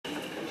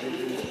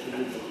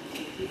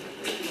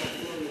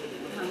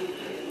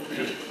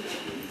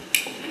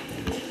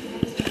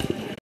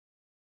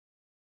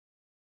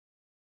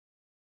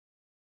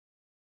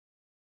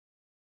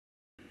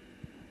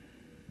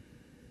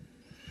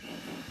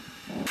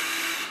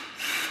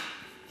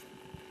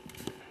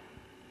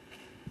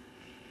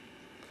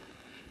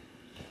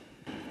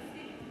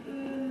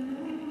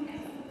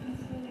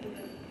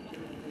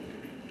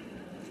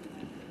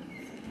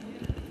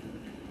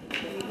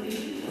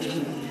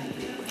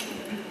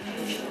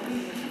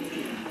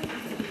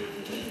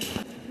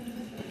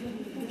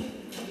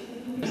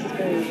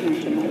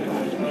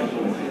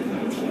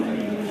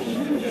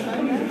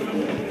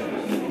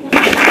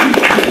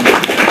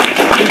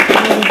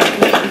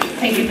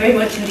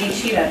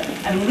Sheila,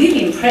 I'm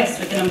really impressed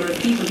with the number of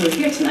people who are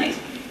here tonight,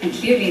 and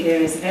clearly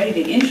there is a very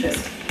big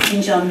interest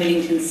in John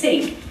Millington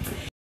Synge.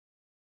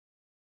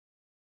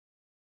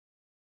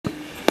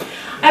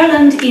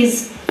 Ireland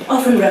is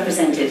often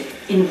represented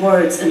in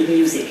words and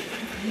music,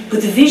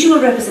 but the visual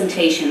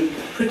representation,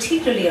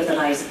 particularly of the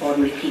lives of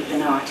ordinary people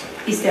in art,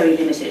 is very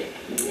limited.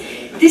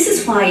 This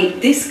is why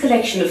this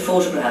collection of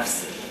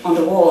photographs on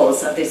the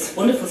walls of this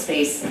wonderful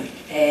space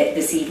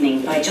this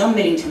evening by John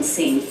Millington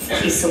Synge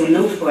is so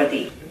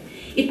noteworthy.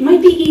 It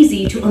might be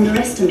easy to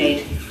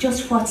underestimate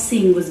just what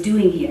Synge was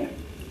doing here,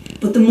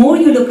 but the more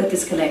you look at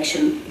this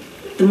collection,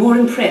 the more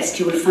impressed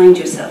you will find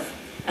yourself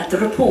at the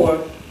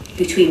rapport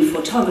between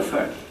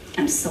photographer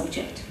and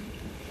subject.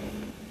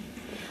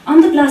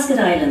 On the Blasket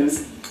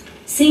Islands,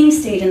 Synge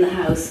stayed in the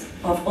house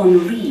of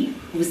Henri,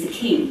 who was the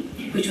king,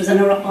 which was an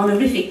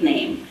honorific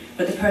name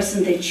for the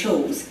person they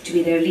chose to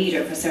be their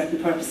leader for certain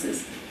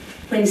purposes.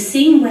 When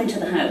Synge went to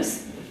the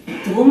house,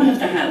 the woman of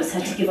the house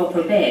had to give up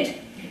her bed.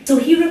 So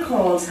he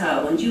recalls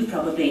how, and you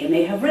probably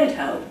may have read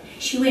how,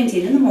 she went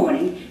in the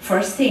morning,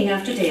 first thing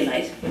after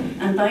daylight,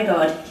 and by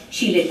God,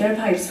 she lit their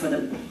pipes for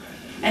them.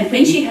 And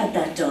when she had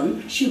that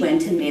done, she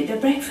went and made their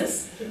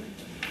breakfast.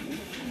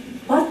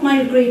 What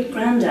my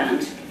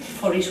great-grandaunt,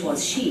 for it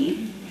was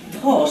she,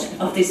 thought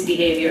of this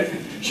behaviour,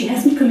 she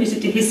hasn't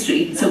committed to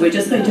history, so we're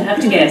just going to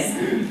have to guess.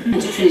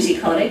 And to Trinity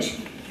College,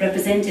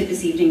 represented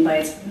this evening by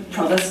its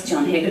Provost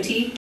John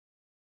Hegarty,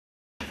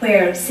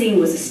 where Synge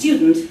was a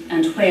student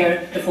and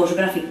where the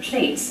photographic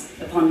plates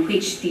upon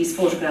which these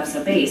photographs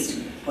are based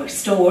were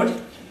stored,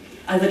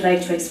 I would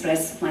like to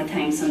express my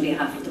thanks on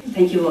behalf of them.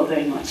 Thank you all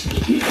very much.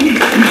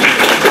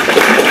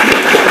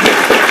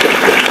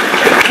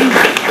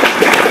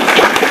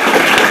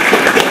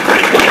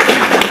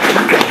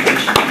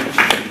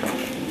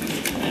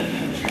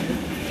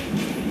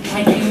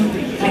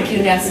 Thank you,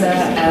 Neasa,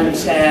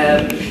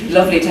 and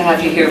lovely to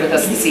have you here with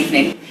us this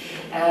evening.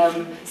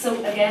 So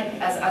again,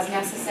 as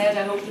Neasa said,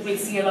 I hope that we'll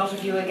see a lot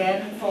of you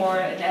again for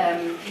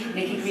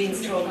Nicky Green's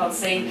stroke on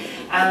Synge,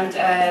 and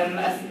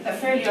a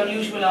fairly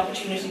unusual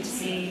opportunity to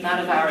see Man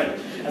of Aaron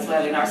as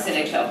well in our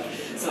Cine Club.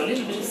 So a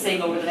little bit of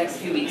Synge over the next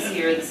few weeks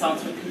here in the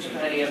Centre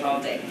Culturel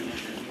Irlandais.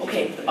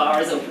 Okay, the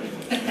bar is open.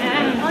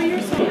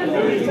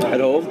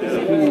 Hello.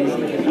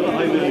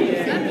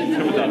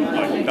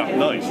 That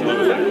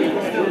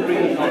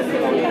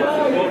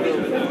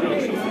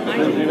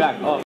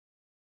nice.